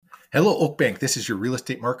Hello, Oakbank. This is your real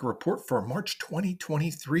estate market report for March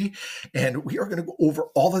 2023. And we are going to go over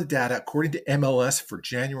all the data according to MLS for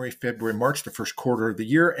January, February, March, the first quarter of the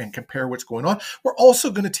year, and compare what's going on. We're also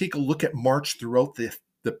going to take a look at March throughout the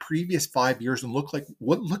previous 5 years and look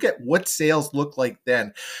at what sales look like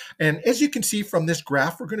then. And as you can see from this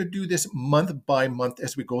graph, we're going to do this month by month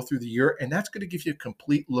as we go through the year. And that's going to give you a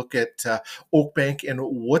complete look at Oakbank and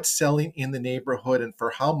what's selling in the neighborhood and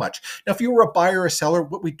for how much. Now, if you were a buyer or a seller,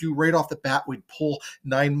 what we do right off the bat, we'd pull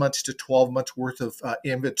 9 months to 12 months worth of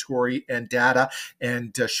inventory and data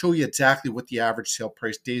and show you exactly what the average sale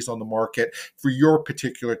price, days on the market for your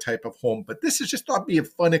particular type of home. But this is just thought to be a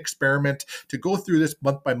fun experiment to go through this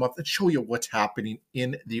month by month and show you what's happening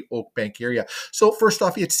in the Oakbank area. So first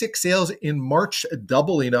off, you had 6 sales in March,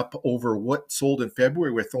 doubling up over what sold in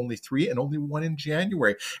February with only 3 and only 1 in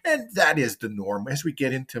January. And that is the norm. As we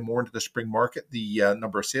get more into the spring market, the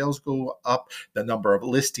number of sales go up, the number of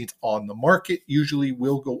listings on the market usually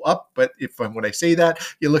will go up. But when I say that,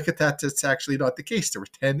 you look at that, it's actually not the case. There were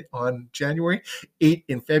 10 on January, 8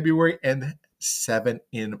 in February, and 7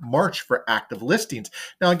 in March for active listings.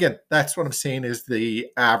 Now, again, that's what I'm saying is the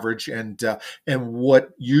average, and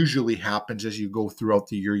what usually happens as you go throughout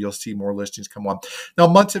the year, you'll see more listings come on. Now,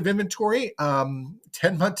 months of inventory, 10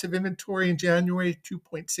 months of inventory in January,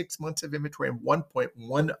 2.6 months of inventory, and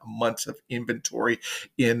 1.1 months of inventory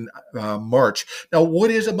in March. Now,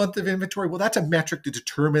 what is a month of inventory? Well, that's a metric to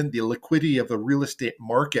determine the liquidity of the real estate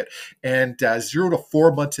market, and 0 to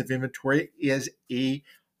 4 months of inventory is a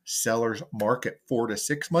seller's market. 4 to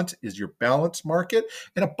 6 months is your balance market,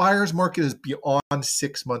 and a buyer's market is beyond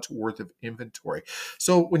 6 months worth of inventory.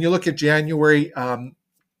 So when you look at January,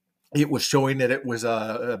 it was showing that it was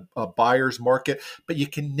a buyer's market, but you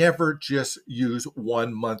can never just use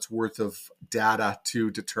 1 month's worth of data to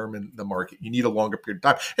determine the market. You need a longer period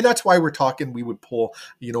of time. And that's why we would pull,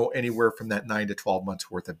 anywhere from that 9 to 12 months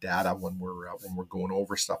worth of data when we're going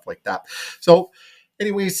over stuff like that. So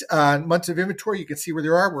anyways, months of inventory, you can see where they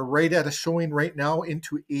are. We're right at a showing right now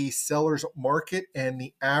into a seller's market, and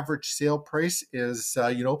the average sale price is,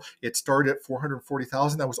 it started at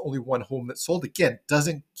 $440,000. That was only one home that sold. Again,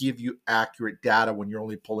 doesn't give you accurate data when you're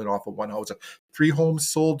only pulling off of one house. 3 homes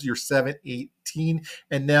sold, you're 718,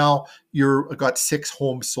 and now you're got 6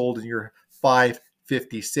 homes sold, and you're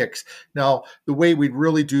 556. Now, the way we'd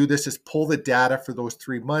really do this is pull the data for those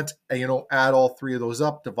 3 months, and add all 3 of those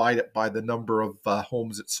up, divide it by the number of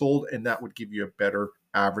homes that sold, and that would give you a better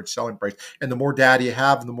average selling price. And the more data you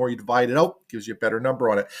have, and the more you divide it out, gives you a better number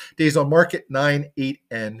on it. Days on market, 9, 8,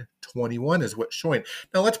 and 21 is what's showing.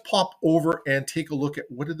 Now let's pop over and take a look at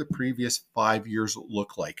what did the previous 5 years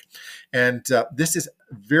look like. And this is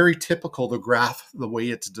very typical, the graph, the way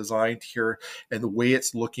it's designed here and the way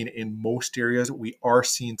it's looking in most areas. We are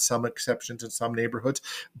seeing some exceptions in some neighborhoods,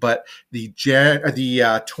 but the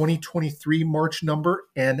 2023 March number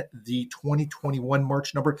and the 2021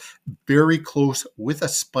 March number, very close with a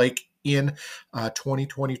spike in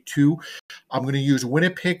 2022. I'm going to use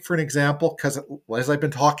Winnipeg for an example because as I've been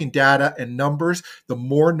talking data and numbers, the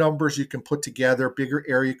more numbers you can put together, bigger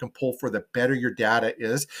area you can pull for, the better your data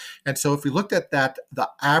is. And so if we looked at that, the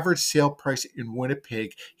average sale price in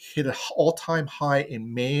Winnipeg hit an all-time high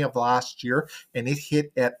in May of last year, and it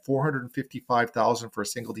hit at $455,000 for a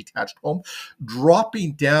single detached home,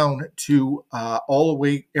 dropping down to all the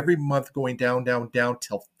way every month going down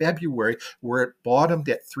till February, where it bottomed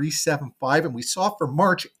at $375, and we saw for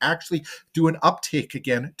March actually do an uptake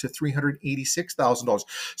again to $386,000.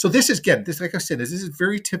 So this is, again, like I said, this is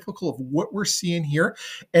very typical of what we're seeing here.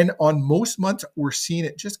 And on most months, we're seeing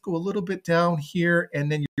it just go a little bit down here, and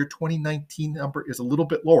then your 2019 number is a little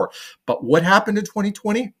bit lower. But what happened in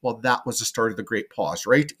 2020? Well, that was the start of the great pause,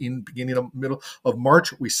 right? In beginning of middle of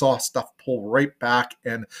March, we saw stuff pull right back,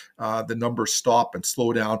 and the numbers stop and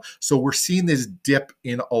slow down. So we're seeing this dip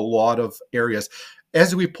in a lot of areas.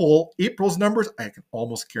 As we pull April's numbers, I can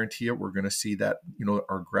almost guarantee you we're going to see that,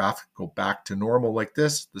 our graph go back to normal like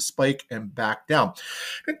this, the spike, and back down.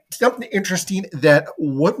 Something interesting that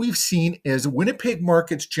what we've seen is Winnipeg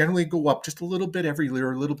markets generally go up just a little bit every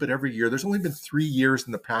year, a little bit every year. There's only been 3 years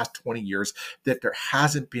in the past 20 years that there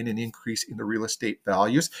hasn't been an increase in the real estate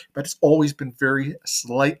values, but it's always been very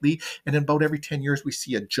slightly. And in about every 10 years, we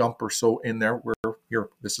see a jump or so in there where here,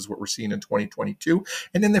 this is what we're seeing in 2022.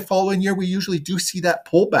 And then the following year, we usually do see that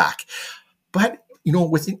pullback. But,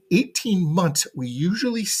 within 18 months, we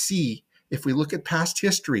usually see, if we look at past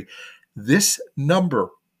history, this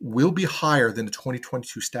number will be higher than the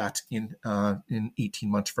 2022 stats in 18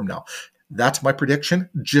 months from now. That's my prediction,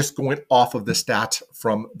 just going off of the stats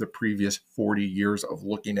from the previous 40 years of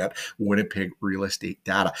looking at Winnipeg real estate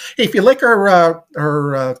data. Hey, if you like our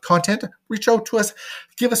content, reach out to us,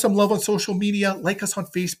 give us some love on social media, like us on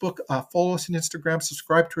Facebook, follow us on Instagram,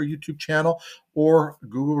 subscribe to our YouTube channel, or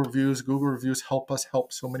Google reviews. Google reviews help us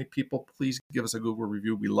help so many people. Please give us a Google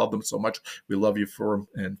review. We love them so much. We love you for them,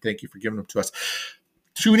 and thank you for giving them to us.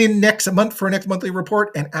 Tune in next month for our next monthly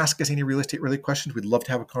report and ask us any real estate related questions. We'd love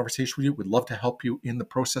to have a conversation with you. We'd love to help you in the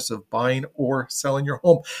process of buying or selling your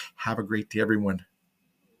home. Have a great day, everyone.